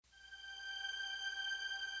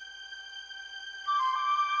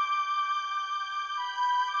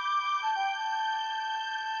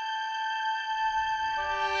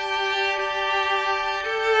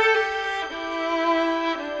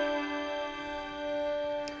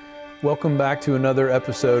Welcome back to another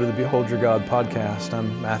episode of the Behold Your God podcast.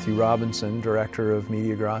 I'm Matthew Robinson, Director of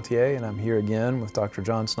Media Gratiae, and I'm here again with Dr.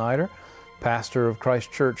 John Snyder, pastor of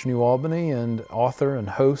Christ Church, New Albany, and author and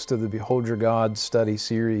host of the Behold Your God study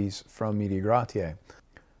series from Media Gratiae.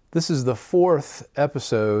 This is the fourth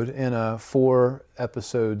episode in a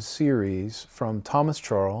 4-episode series from Thomas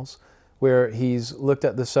Charles, where he's looked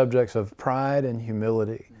at the subjects of pride and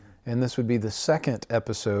humility. And this would be the second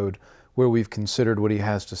episode where we've considered what he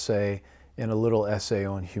has to say in a little essay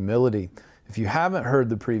on humility. If you haven't heard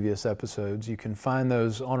the previous episodes, you can find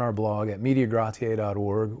those on our blog at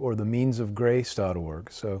mediagratiae.org or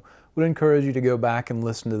themeansofgrace.org. So we'd encourage you to go back and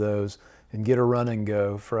listen to those and get a run and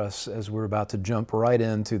go for us as we're about to jump right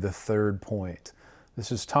into the third point.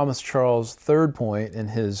 This is Thomas Charles' third point in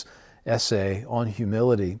his essay on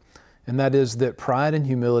humility, and that is that pride and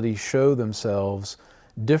humility show themselves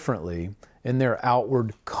differently in their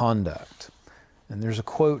outward conduct. And there's a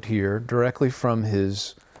quote here directly from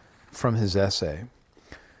his essay.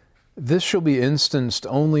 This shall be instanced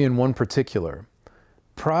only in one particular.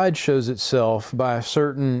 Pride shows itself by a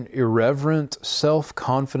certain irreverent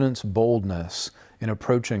self-confidence boldness in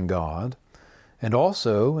approaching God, and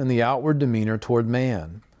also in the outward demeanor toward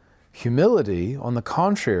man. Humility, on the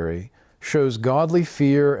contrary, shows godly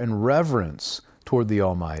fear and reverence toward the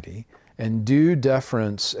Almighty, and due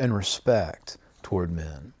deference and respect toward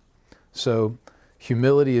men. So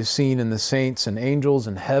humility is seen in the saints and angels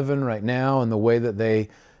in heaven right now in the way that they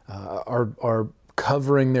are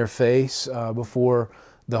covering their face before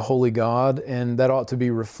the holy God, and that ought to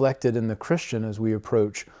be reflected in the Christian as we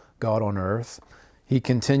approach God on earth. He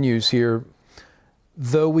continues here,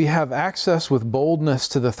 though we have access with boldness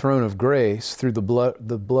to the throne of grace through the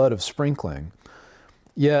blood of sprinkling,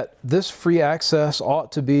 yet this free access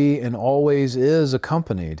ought to be and always is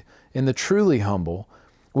accompanied in the truly humble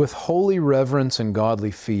with holy reverence and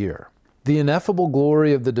godly fear. The ineffable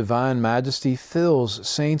glory of the divine majesty fills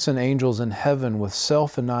saints and angels in heaven with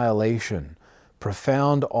self-annihilation,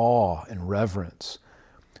 profound awe and reverence.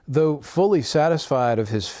 Though fully satisfied of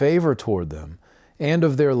His favor toward them and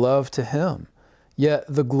of their love to Him, yet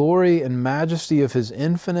the glory and majesty of His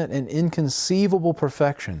infinite and inconceivable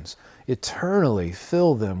perfections eternally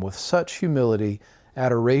fill them with such humility,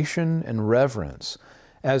 adoration, and reverence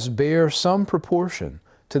as bear some proportion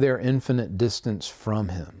to their infinite distance from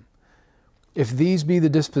Him. If these be the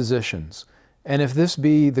dispositions, and if this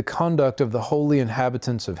be the conduct of the holy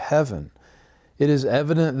inhabitants of heaven, it is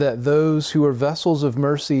evident that those who are vessels of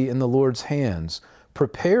mercy in the Lord's hands,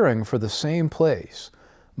 preparing for the same place,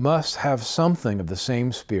 must have something of the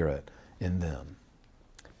same spirit in them.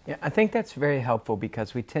 Yeah, I think that's very helpful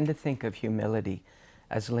because we tend to think of humility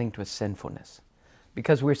as linked with sinfulness.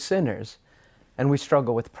 Because we're sinners and we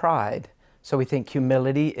struggle with pride, so we think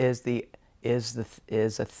humility is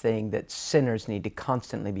a thing that sinners need to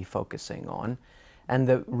constantly be focusing on. And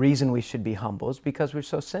the reason we should be humble is because we're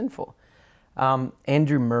so sinful.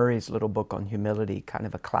 Andrew Murray's little book on humility, kind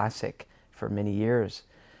of a classic for many years,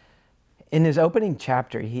 in his opening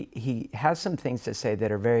chapter, he has some things to say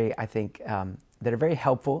that are very, I think, that are very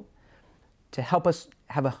helpful to help us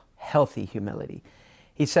have a healthy humility.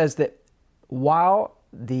 He says that while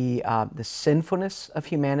the sinfulness of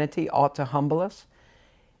humanity ought to humble us,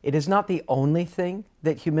 it is not the only thing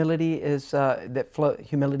that humility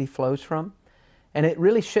humility flows from, and it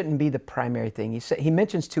really shouldn't be the primary thing. He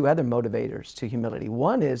mentions two other motivators to humility.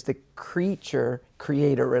 One is the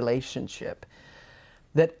creator-creator relationship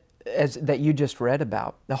that you just read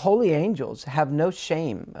about. The holy angels have no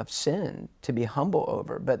shame of sin to be humble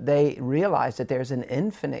over, but they realize that there's an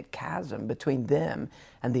infinite chasm between them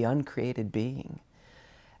and the uncreated being.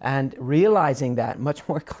 And realizing that much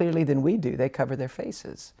more clearly than we do, they cover their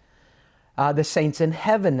faces. The saints in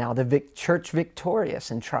heaven now, the church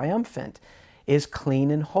victorious and triumphant, is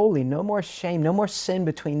clean and holy. No more shame, no more sin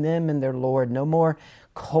between them and their Lord, no more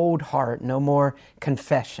cold heart, no more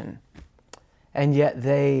confession. And yet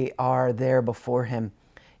they are there before Him,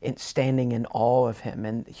 standing in awe of Him,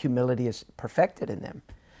 and humility is perfected in them.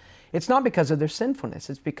 It's not because of their sinfulness,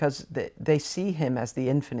 it's because they see Him as the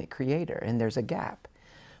infinite creator, and there's a gap.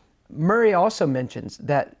 Murray also mentions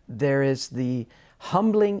that there is the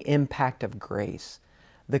humbling impact of grace,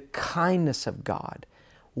 the kindness of God,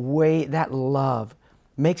 that love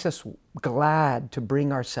makes us glad to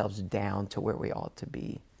bring ourselves down to where we ought to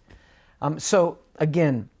be. So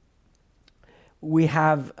again, we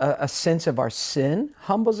have a sense of our sin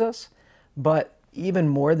humbles us, but even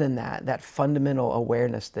more than that, that fundamental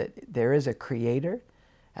awareness that there is a creator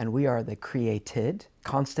and we are the created,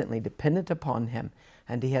 constantly dependent upon Him,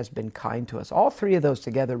 and He has been kind to us. All three of those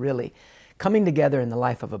together really coming together in the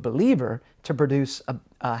life of a believer to produce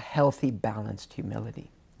a healthy, balanced humility.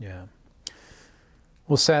 Yeah.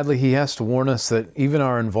 Well, sadly, he has to warn us that even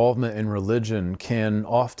our involvement in religion can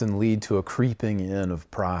often lead to a creeping in of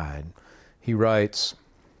pride. He writes,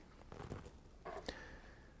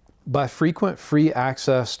 "By frequent free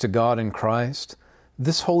access to God in Christ,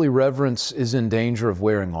 this holy reverence is in danger of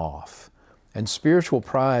wearing off, and spiritual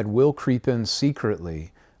pride will creep in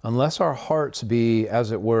secretly unless our hearts be, as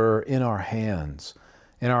it were, in our hands,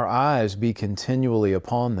 and our eyes be continually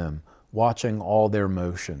upon them, watching all their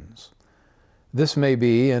motions. This may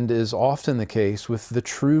be and is often the case with the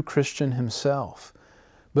true Christian himself,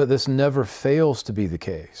 but this never fails to be the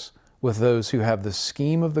case with those who have the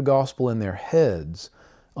scheme of the gospel in their heads,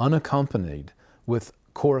 unaccompanied with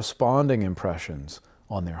corresponding impressions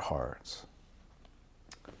on their hearts."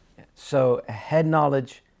 So head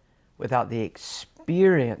knowledge without the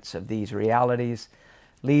experience of these realities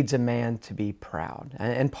leads a man to be proud.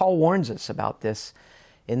 And Paul warns us about this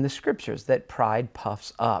in the scriptures, that pride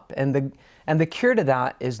puffs up. And the cure to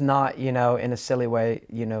that is not, in a silly way,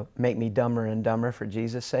 make me dumber and dumber for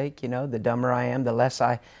Jesus' sake. The dumber I am, the less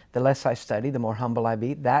I study, the more humble I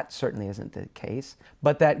be. That certainly isn't the case.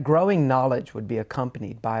 But that growing knowledge would be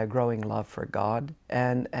accompanied by a growing love for God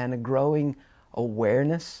and a growing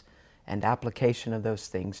awareness and application of those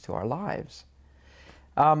things to our lives.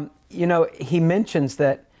 He mentions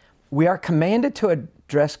that we are commanded to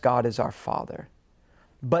address God as our Father.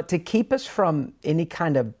 But to keep us from any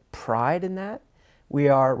kind of pride in that, we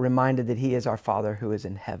are reminded that He is our Father who is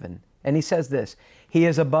in heaven. And He says this, He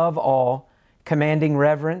is above all, commanding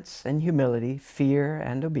reverence and humility, fear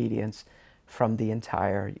and obedience from the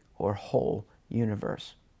entire or whole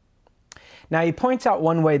universe. Now, he points out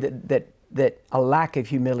one way that a lack of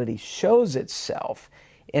humility shows itself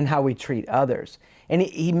in how we treat others. And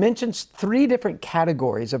he mentions 3 different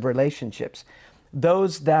categories of relationships.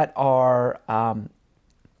 Those that are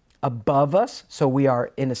above us, so we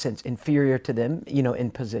are, in a sense, inferior to them,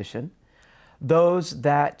 in position. Those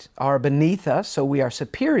that are beneath us, so we are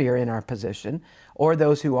superior in our position, or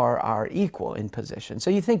those who are our equal in position.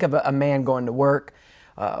 So you think of a man going to work,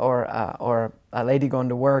 or a lady going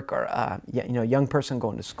to work, or a young person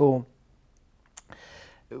going to school.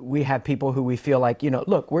 We have people who we feel like,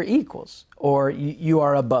 look, we're equals, or you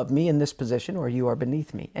are above me in this position, or you are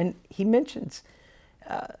beneath me. And he mentions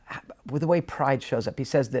with the way pride shows up. He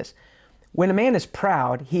says this, when a man is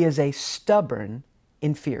proud, he is a stubborn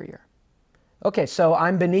inferior. Okay, so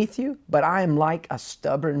I'm beneath you, but I am like a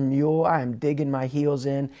stubborn mule. I am digging my heels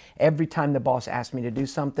in. Every time the boss asks me to do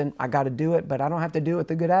something, I got to do it, but I don't have to do it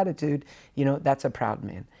with a good attitude. That's a proud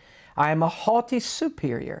man. I am a haughty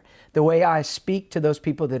superior. The way I speak to those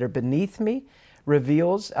people that are beneath me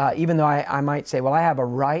reveals, even though I might say, well, I have a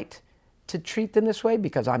right to treat them this way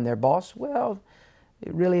because I'm their boss. Well,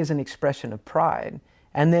 it really is an expression of pride.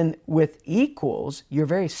 And then with equals, you're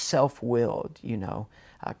very self-willed,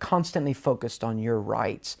 constantly focused on your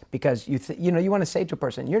rights because you want to say to a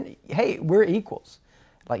person, hey, we're equals.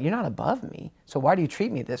 Like, you're not above me, so why do you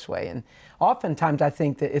treat me this way? And oftentimes I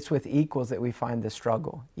think that it's with equals that we find the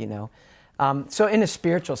struggle, So in a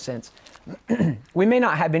spiritual sense, we may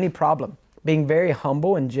not have any problem being very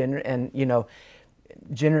humble and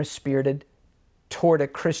generous-spirited toward a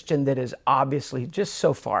Christian that is obviously just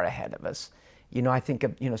so far ahead of us. I think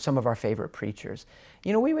of, some of our favorite preachers.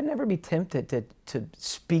 We would never be tempted to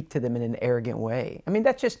speak to them in an arrogant way. I mean,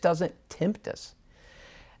 that just doesn't tempt us.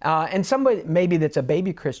 And somebody maybe that's a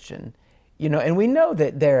baby Christian, and we know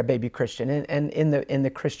that they're a baby Christian, and in the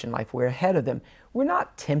Christian life, we're ahead of them. We're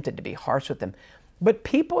not tempted to be harsh with them. But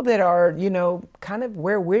people that are, kind of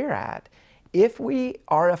where we're at, if we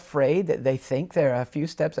are afraid that they think they're a few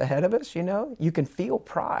steps ahead of us, you can feel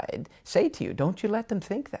pride say to you, don't you let them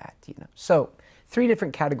think that, So 3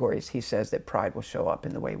 different categories, he says, that pride will show up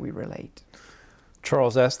in the way we relate.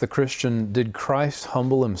 Charles asked the Christian, did Christ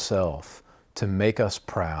humble himself to make us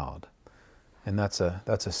proud? And that's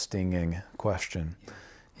a stinging question.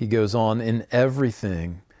 He goes on, in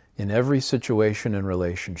everything, in every situation and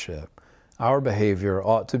relationship, our behavior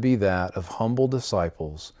ought to be that of humble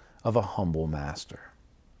disciples of a humble master.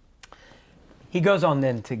 He goes on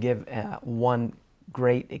then to give one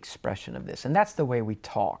great expression of this, and that's the way we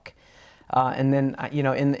talk. And then,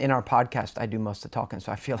 in our podcast, I do most of the talking,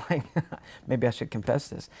 so I feel like maybe I should confess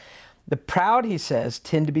this. The proud, he says,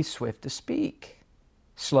 tend to be swift to speak,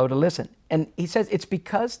 slow to listen. And he says it's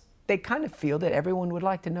because they kind of feel that everyone would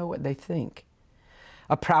like to know what they think.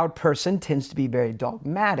 A proud person tends to be very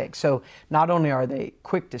dogmatic. So not only are they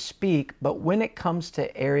quick to speak, but when it comes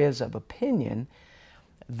to areas of opinion,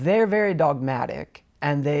 they're very dogmatic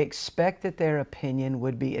and they expect that their opinion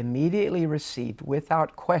would be immediately received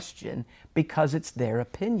without question because it's their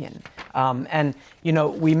opinion. And,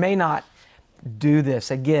 we may not do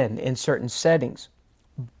this, again, in certain settings,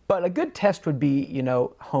 but a good test would be,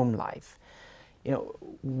 home life.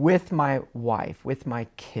 With my wife, with my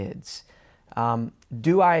kids,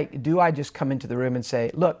 do I just come into the room and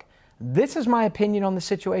say, look, this is my opinion on the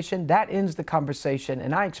situation, that ends the conversation,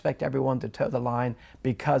 and I expect everyone to toe the line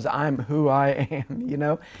because I'm who I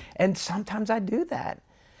am, And sometimes I do that.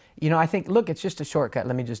 I think, look, it's just a shortcut,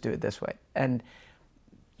 let me just do it this way. And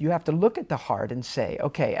you have to look at the heart and say,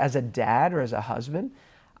 okay, as a dad or as a husband,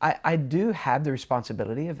 I do have the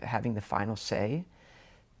responsibility of having the final say,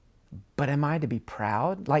 but am I to be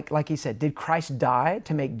proud? Like he said, did Christ die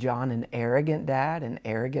to make John an arrogant dad, an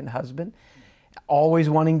arrogant husband? Always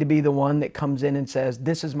wanting to be the one that comes in and says,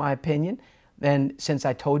 this is my opinion. And since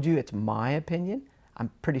I told you it's my opinion, I'm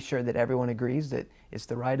pretty sure that everyone agrees that it's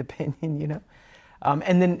the right opinion,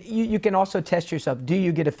 And then you can also test yourself. Do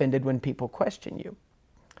you get offended when people question you?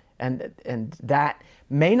 And that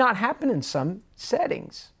may not happen in some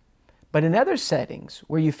settings, but in other settings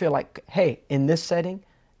where you feel like, hey, in this setting,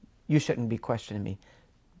 you shouldn't be questioning me.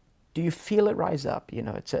 Do you feel it rise up?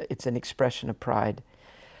 It's an expression of pride.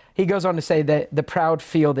 He goes on to say that the proud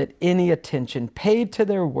feel that any attention paid to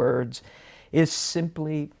their words is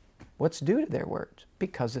simply what's due to their words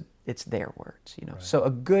because it's their words, Right. So a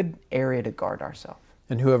good area to guard ourselves.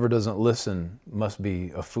 And whoever doesn't listen must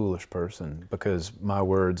be a foolish person because my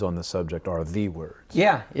words on the subject are the words.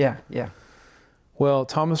 Yeah. Well,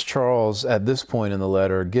 Thomas Charles, at this point in the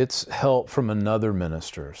letter, gets help from another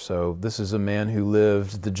minister. So this is a man who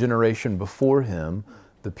lived the generation before him,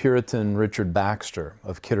 the Puritan Richard Baxter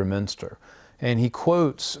of Kidderminster. And he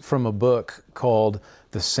quotes from a book called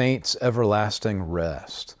The Saints' Everlasting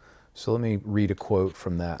Rest. So let me read a quote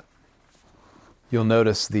from that. You'll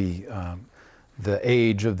notice the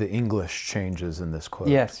age of the English changes in this quote.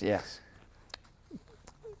 Yes.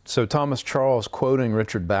 So Thomas Charles, quoting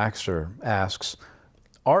Richard Baxter, asks,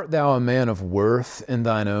 "Art thou a man of worth in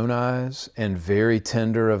thine own eyes, and very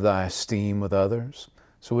tender of thy esteem with others?"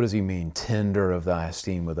 So what does he mean, tender of thy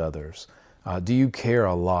esteem with others? Do you care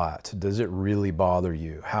a lot? Does it really bother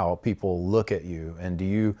you how people look at you? And do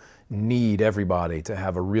you need everybody to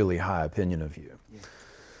have a really high opinion of you? Yeah.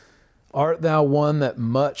 Art thou one that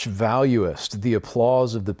much valuest the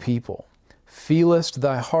applause of the people? Feelest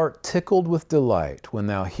thy heart tickled with delight when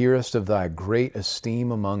thou hearest of thy great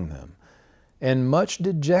esteem among them? And much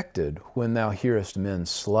dejected when thou hearest men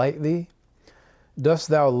slight thee? Dost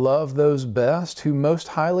thou love those best who most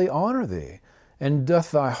highly honor thee? And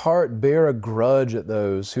doth thy heart bear a grudge at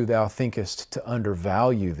those who thou thinkest to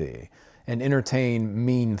undervalue thee, and entertain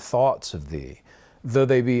mean thoughts of thee, though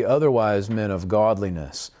they be otherwise men of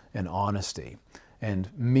godliness and honesty? And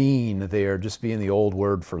mean there just being the old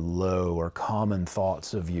word for low or common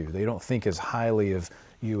thoughts of you. They don't think as highly of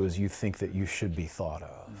you as you think that you should be thought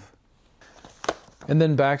of. And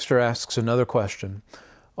then Baxter asks another question.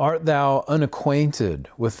 Art thou unacquainted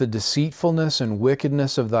with the deceitfulness and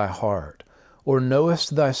wickedness of thy heart, or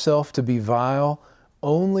knowest thyself to be vile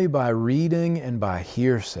only by reading and by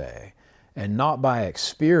hearsay, and not by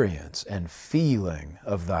experience and feeling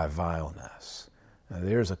of thy vileness? Now,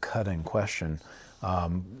 there's a cutting question.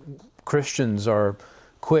 Christians are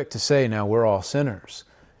quick to say, now we're all sinners.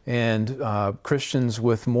 And Christians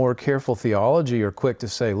with more careful theology are quick to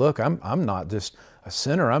say, look, I'm not just a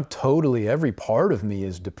sinner. I'm totally, every part of me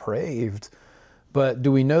is depraved. But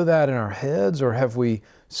do we know that in our heads, or have we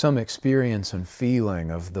some experience and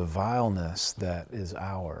feeling of the vileness that is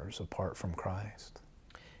ours apart from Christ?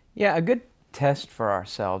 Yeah, a good test for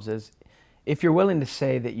ourselves is if you're willing to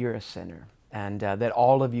say that you're a sinner and that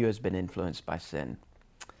all of you has been influenced by sin.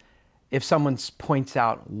 If someone points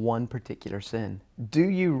out one particular sin, do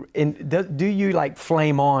you like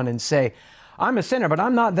flame on and say, I'm a sinner, but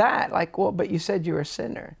I'm not that? Like, well, but you said you were a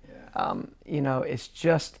sinner. Yeah.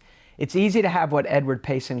 It's easy to have what Edward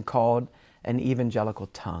Payson called an evangelical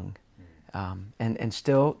tongue, and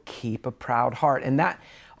still keep a proud heart. And that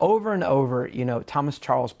over and over, Thomas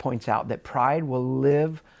Charles points out that pride will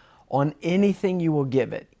live on anything you will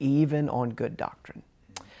give it, even on good doctrine.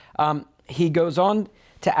 He goes on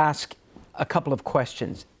to ask a couple of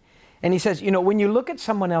questions. And he says, when you look at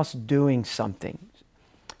someone else doing something,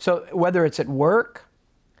 so whether it's at work,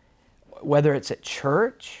 whether it's at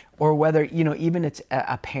church, or whether, even it's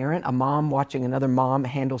a parent, a mom watching another mom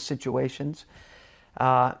handle situations,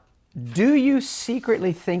 do you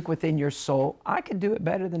secretly think within your soul, I could do it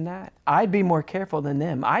better than that? I'd be more careful than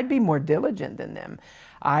them. I'd be more diligent than them.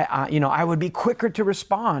 I would be quicker to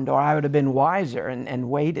respond, or I would have been wiser and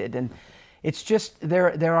waited. And, It's just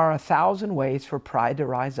there are 1,000 ways for pride to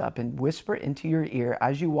rise up and whisper into your ear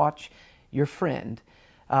as you watch your friend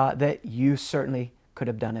that you certainly could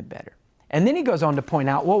have done it better. And then he goes on to point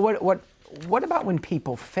out, well, what about when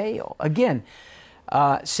people fail? Again,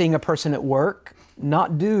 seeing a person at work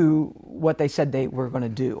not do what they said they were going to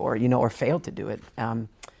do, or fail to do it.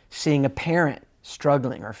 Seeing a parent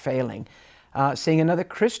struggling or failing. Seeing another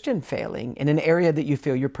Christian failing in an area that you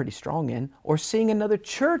feel you're pretty strong in, or seeing another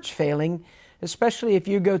church failing, especially if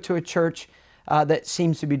you go to a church that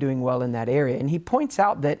seems to be doing well in that area. And he points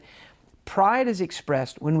out that pride is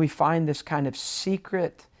expressed when we find this kind of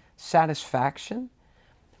secret satisfaction,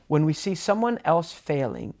 when we see someone else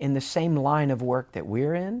failing in the same line of work that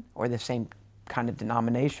we're in, or the same kind of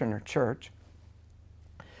denomination or church,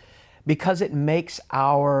 because it makes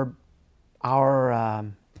our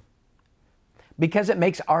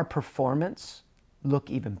performance look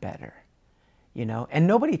even better, and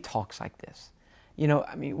nobody talks like this.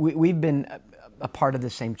 We've been a part of the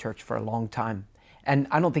same church for a long time, and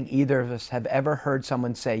I don't think either of us have ever heard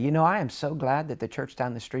someone say, I am so glad that the church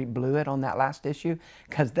down the street blew it on that last issue,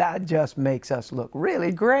 because that just makes us look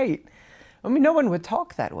really great. No one would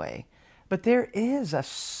talk that way, but there is a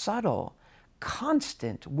subtle,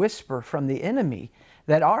 constant whisper from the enemy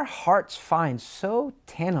that our hearts find so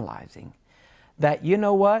tantalizing that,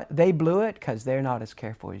 they blew it because they're not as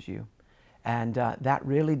careful as you. And that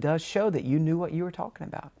really does show that you knew what you were talking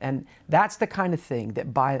about. And that's the kind of thing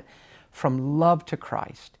that from love to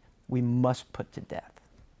Christ, we must put to death.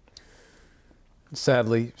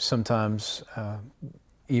 Sadly, sometimes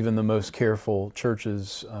even the most careful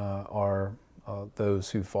churches are those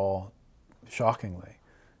who fall shockingly.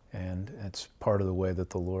 And it's part of the way that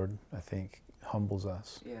the Lord, I think, humbles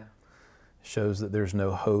us. Yeah. Shows that there's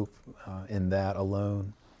no hope in that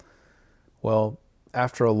alone. Well,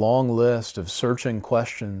 after a long list of searching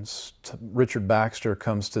questions, Richard Baxter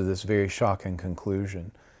comes to this very shocking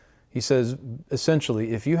conclusion. He says,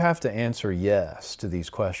 essentially, if you have to answer yes to these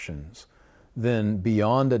questions, then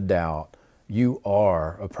beyond a doubt, you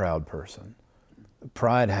are a proud person.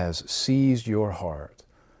 Pride has seized your heart.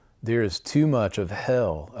 There is too much of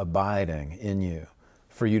hell abiding in you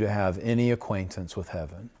for you to have any acquaintance with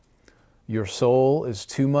heaven. Your soul is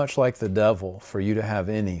too much like the devil for you to have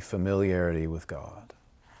any familiarity with God.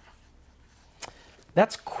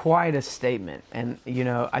 That's quite a statement. And,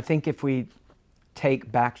 I think if we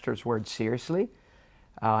take Baxter's words seriously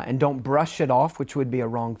and don't brush it off, which would be a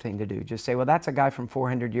wrong thing to do, just say, well, that's a guy from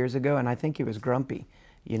 400 years ago, and I think he was grumpy.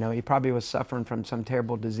 He probably was suffering from some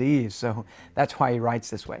terrible disease, so that's why he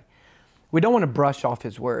writes this way. We don't want to brush off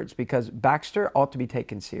his words, because Baxter ought to be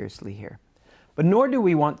taken seriously here. But nor do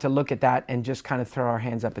we want to look at that and just kind of throw our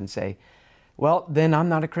hands up and say, well, then I'm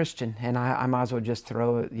not a Christian, and I might as well just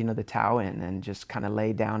throw the towel in and just kind of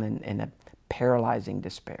lay down in a paralyzing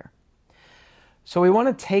despair. So we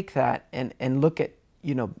want to take that and look at,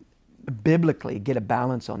 biblically, get a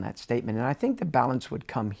balance on that statement. And I think the balance would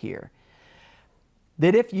come here.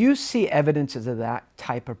 That if you see evidences of that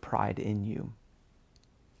type of pride in you,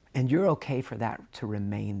 and you're okay for that to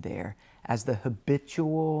remain there as the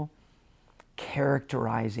habitual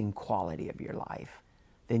characterizing quality of your life,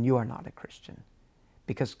 then you are not a Christian,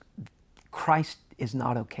 because Christ is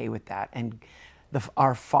not okay with that. And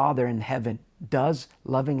our Father in heaven does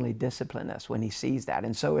lovingly discipline us when he sees that.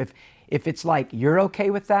 And so if it's like you're okay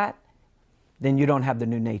with that, then you don't have the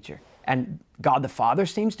new nature. And God the Father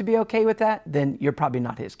seems to be okay with that, then you're probably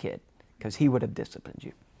not his kid, because he would have disciplined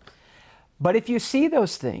you. But if you see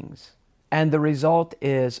those things and the result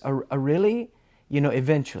is a really,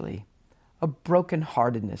 eventually, a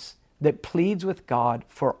brokenheartedness that pleads with God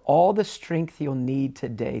for all the strength you'll need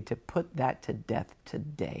today to put that to death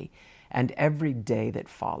today and every day that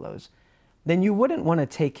follows, then you wouldn't want to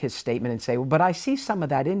take his statement and say, well, but I see some of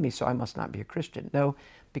that in me, so I must not be a Christian. No,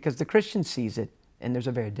 because the Christian sees it, and there's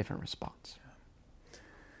a very different response.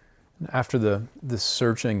 After this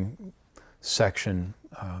searching section,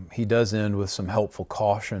 he does end with some helpful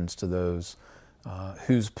cautions to those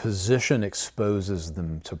whose position exposes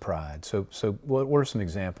them to pride. So what are some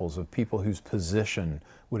examples of people whose position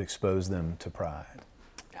would expose them to pride?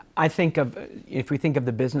 If we think of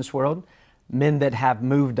the business world, men that have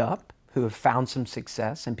moved up, who have found some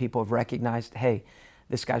success, and people have recognized, hey,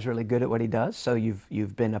 this guy's really good at what he does, so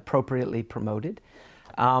you've been appropriately promoted.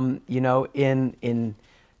 In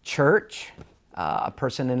church, a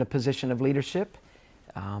person in a position of leadership,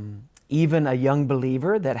 even a young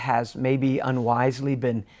believer that has maybe unwisely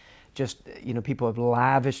been people have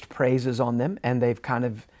lavished praises on them, and they've kind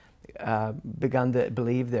of begun to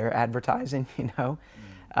believe they're advertising,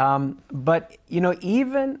 But,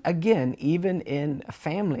 even in a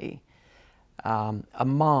family, a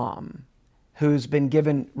mom who's been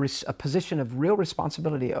given a position of real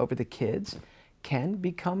responsibility over the kids can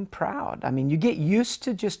become proud. I mean, you get used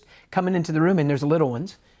to just coming into the room and there's little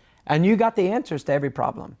ones, and you got the answers to every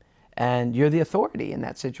problem, and you're the authority in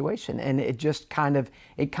that situation, and it just kind of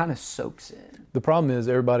soaks in. The problem is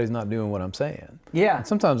everybody's not doing what I'm saying. Yeah. And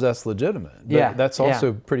sometimes that's legitimate, but Yeah. that's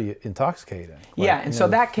also pretty intoxicating. Yeah, and so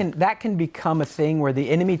that can become a thing where the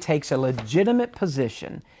enemy takes a legitimate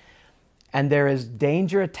position and there is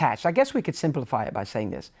danger attached. I guess we could simplify it by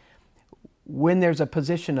saying this. When there's a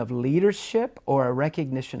position of leadership or a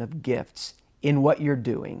recognition of gifts in what you're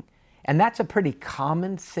doing, and that's a pretty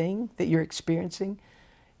common thing that you're experiencing,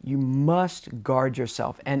 you must guard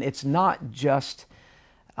yourself. And it's not just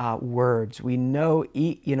words. We know,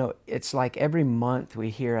 it's like every month we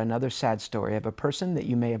hear another sad story of a person that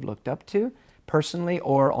you may have looked up to personally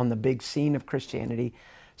or on the big scene of Christianity,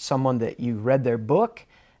 someone that you read their book,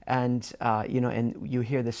 and you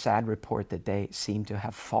hear the sad report that they seem to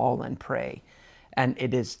have fallen prey. And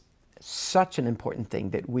it is such an important thing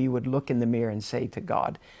that we would look in the mirror and say to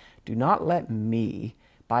God, do not let me,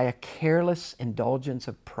 by a careless indulgence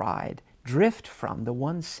of pride, drift from the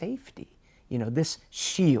one safety, this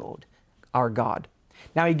shield, our God.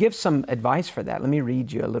 Now he gives some advice for that. Let me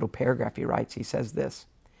read you a little paragraph he writes. He says this: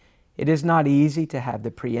 it is not easy to have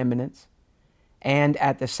the preeminence and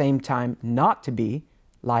at the same time not to be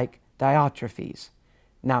like Diotrephes.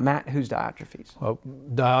 Now, Matt, who's Diotrephes? Well,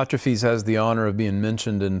 Diotrephes has the honor of being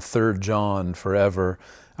mentioned in 3 John forever.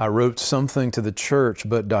 I wrote something to the church,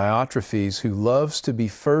 but Diotrephes, who loves to be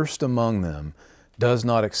first among them, does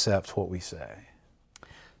not accept what we say.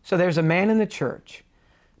 So there's a man in the church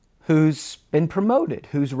who's been promoted,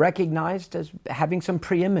 who's recognized as having some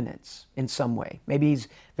preeminence in some way. Maybe he's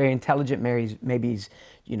very intelligent, maybe he's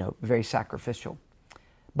very sacrificial.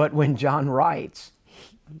 But when John writes,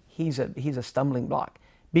 he's a stumbling block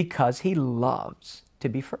because he loves to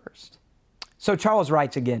be first. So Charles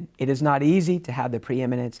writes again, it is not easy to have the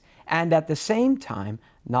preeminence and at the same time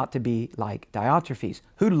not to be like Diotrephes,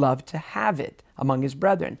 who loved to have it among his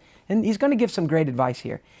brethren. And he's going to give some great advice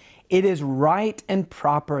here. It is right and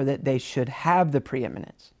proper that they should have the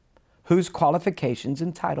preeminence, whose qualifications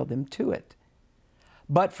entitle them to it.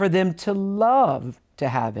 But for them to love to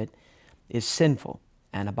have it is sinful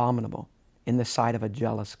and abominable in the sight of a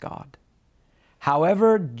jealous God.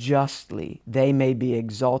 However justly they may be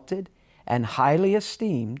exalted and highly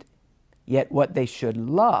esteemed, yet what they should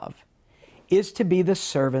love is to be the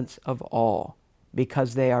servants of all,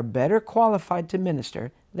 because they are better qualified to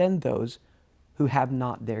minister than those who have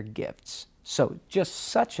not their gifts. So just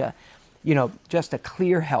such a, just a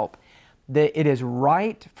clear help that it is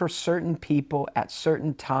right for certain people at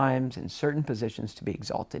certain times and certain positions to be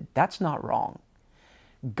exalted. That's not wrong.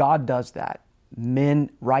 God does that. Men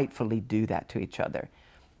rightfully do that to each other.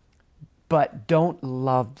 But don't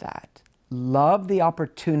love that. Love the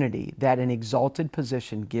opportunity that an exalted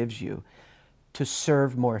position gives you to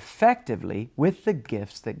serve more effectively with the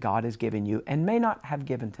gifts that God has given you and may not have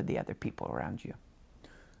given to the other people around you.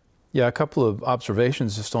 Yeah, a couple of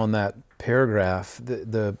observations just on that paragraph.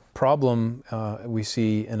 The problem we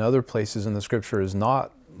see in other places in the Scripture is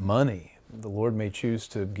not money. The Lord may choose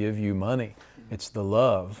to give you money. It's the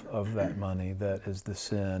love of that money that is the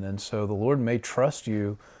sin. And so the Lord may trust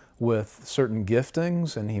you with certain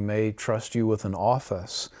giftings, and He may trust you with an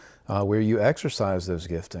office where you exercise those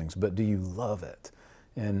giftings, but do you love it?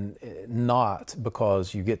 And not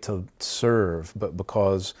because you get to serve, but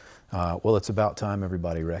because, it's about time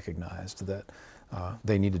everybody recognized that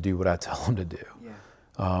they need to do what I tell them to do.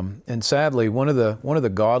 Yeah. And sadly, one of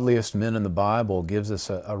the godliest men in the Bible gives us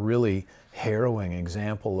a really harrowing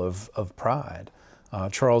example of pride.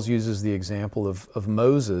 Charles uses the example of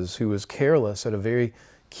Moses, who was careless at a very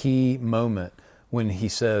key moment when he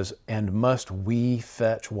says, "And must we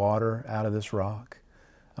fetch water out of this rock?"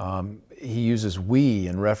 He uses "we"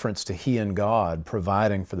 in reference to he and God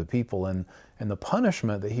providing for the people, and the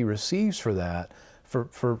punishment that he receives for that,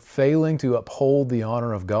 for failing to uphold the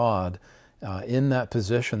honor of God in that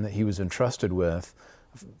position that he was entrusted with,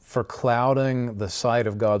 for clouding the sight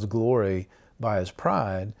of God's glory by his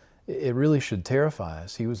pride, it really should terrify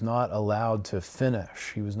us. He was not allowed to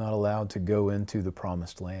finish. He was not allowed to go into the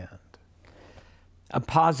promised land. A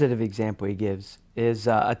positive example he gives is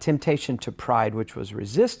a temptation to pride which was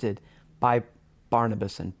resisted by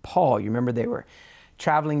Barnabas and Paul. You remember they were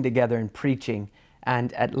traveling together and preaching,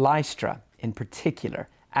 and at Lystra in particular,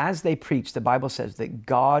 as they preached, the Bible says that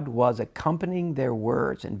God was accompanying their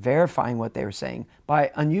words and verifying what they were saying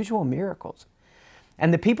by unusual miracles.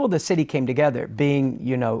 And the people of the city came together, being,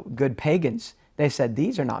 good pagans. They said,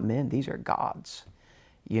 these are not men, these are gods,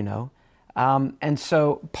 And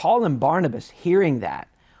so Paul and Barnabas, hearing that,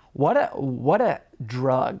 what a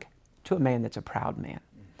drug to a man that's a proud man.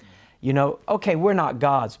 You know, okay, we're not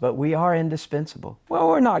gods, but we are indispensable. Well,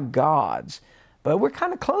 we're not gods, but we're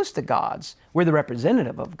kind of close to gods. We're the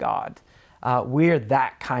representative of God. We're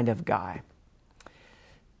that kind of guy.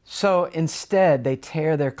 So instead, they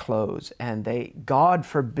tear their clothes and God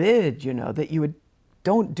forbid, you know, that you would,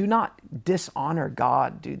 do not dishonor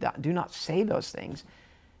God. Do not say those things.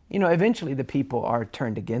 You know, eventually the people are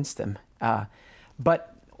turned against them.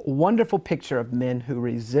 But wonderful picture of men who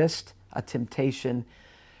resist a temptation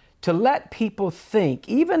to let people think,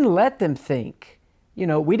 even let them think, you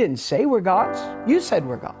know, we didn't say we're gods, you said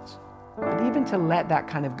we're gods. But even to let that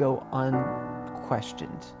kind of go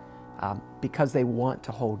unquestioned because they want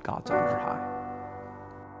to hold God's honor high.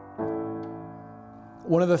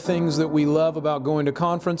 One of the things that we love about going to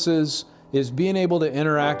conferences is being able to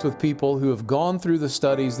interact with people who have gone through the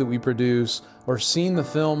studies that we produce or seen the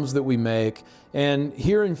films that we make, and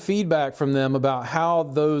hearing feedback from them about how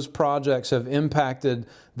those projects have impacted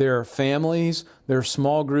their families, their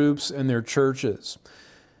small groups, and their churches.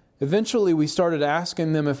 Eventually, we started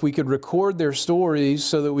asking them if we could record their stories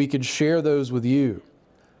so that we could share those with you.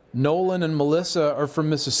 Nolan and Melissa are from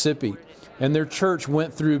Mississippi, and their church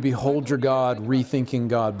went through Behold Your God, Rethinking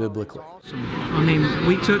God Biblically. I mean,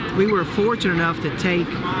 we were fortunate enough to take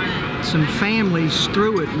some families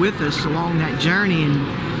through it with us along that journey, and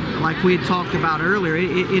like we had talked about earlier,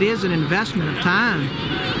 it is an investment of time,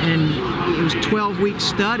 and it was a 12-week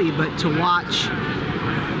study, but to watch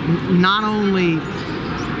not only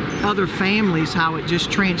other families, how it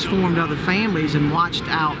just transformed other families, and watched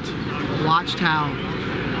how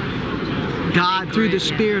God, through His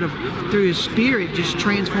Spirit, just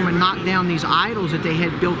transform and knock down these idols that they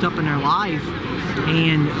had built up in their life.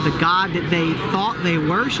 And the God that they thought they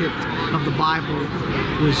worshiped of the Bible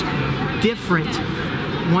was different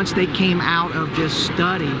once they came out of this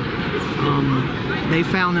study. They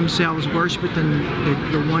found themselves worshiping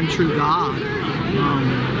the one true God.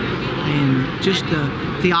 And just the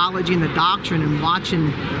theology and the doctrine and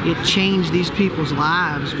watching it change these people's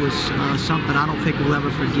lives was something I don't think we'll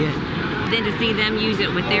ever forget. Then to see them use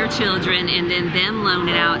it with their children and then them loan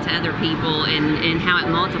it out to other people and how it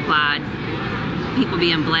multiplied, people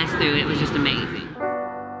being blessed through it was just amazing.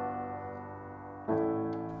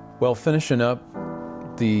 Well, finishing up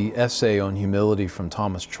the essay on humility from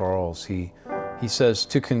Thomas Charles, he says,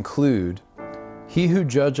 to conclude, he who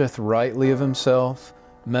judgeth rightly of himself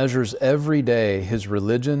measures every day his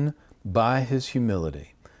religion by his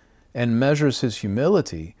humility, and measures his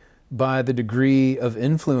humility by the degree of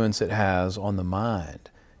influence it has on the mind,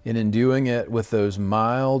 in enduing it with those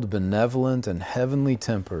mild, benevolent, and heavenly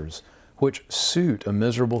tempers which suit a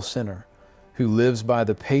miserable sinner, who lives by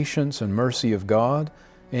the patience and mercy of God,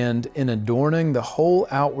 and in adorning the whole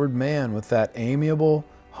outward man with that amiable,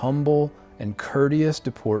 humble, and courteous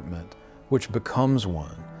deportment which becomes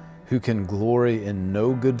one who can glory in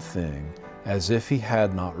no good thing as if he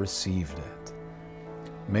had not received it.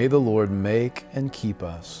 May the Lord make and keep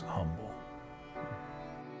us humble.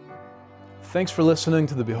 Thanks for listening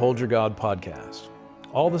to the Behold Your God podcast.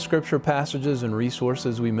 All the scripture passages and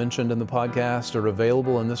resources we mentioned in the podcast are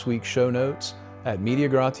available in this week's show notes at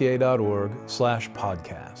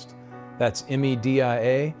mediagratiae.org/podcast. That's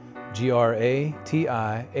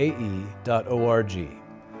mediagratiae.org.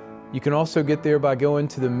 You can also get there by going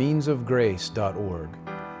to themeansofgrace.org.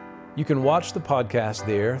 You can watch the podcast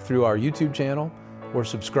there through our YouTube channel or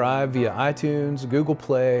subscribe via iTunes, Google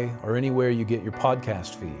Play, or anywhere you get your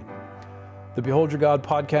podcast feed. The Behold Your God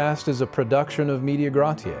podcast is a production of Media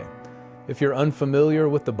Gratiae. If you're unfamiliar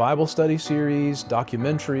with the Bible study series,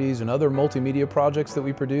 documentaries, and other multimedia projects that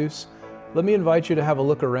we produce, let me invite you to have a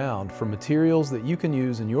look around for materials that you can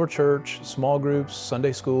use in your church, small groups,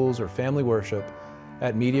 Sunday schools, or family worship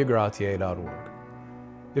at mediagratiae.org.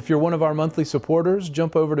 If you're one of our monthly supporters,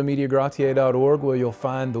 jump over to mediagratiae.org where you'll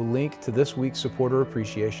find the link to this week's Supporter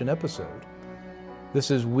Appreciation episode. This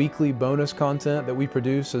is weekly bonus content that we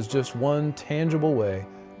produce as just one tangible way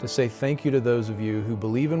to say thank you to those of you who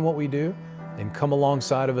believe in what we do and come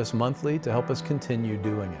alongside of us monthly to help us continue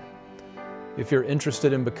doing it. If you're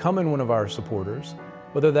interested in becoming one of our supporters,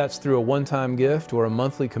 whether that's through a one-time gift or a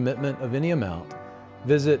monthly commitment of any amount,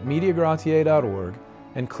 visit mediagratiae.org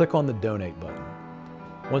and click on the Donate button.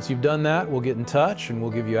 Once you've done that, we'll get in touch and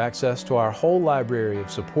we'll give you access to our whole library of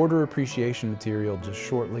supporter appreciation material just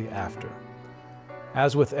shortly after.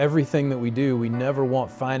 As with everything that we do, we never want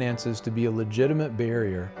finances to be a legitimate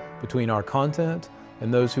barrier between our content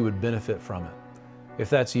and those who would benefit from it. If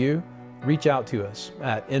that's you, reach out to us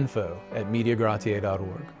at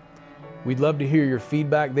info@mediagratiae.org. We'd love to hear your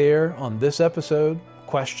feedback there on this episode,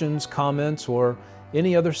 questions, comments, or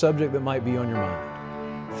any other subject that might be on your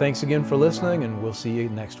mind. Thanks again for listening, and we'll see you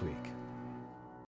next week.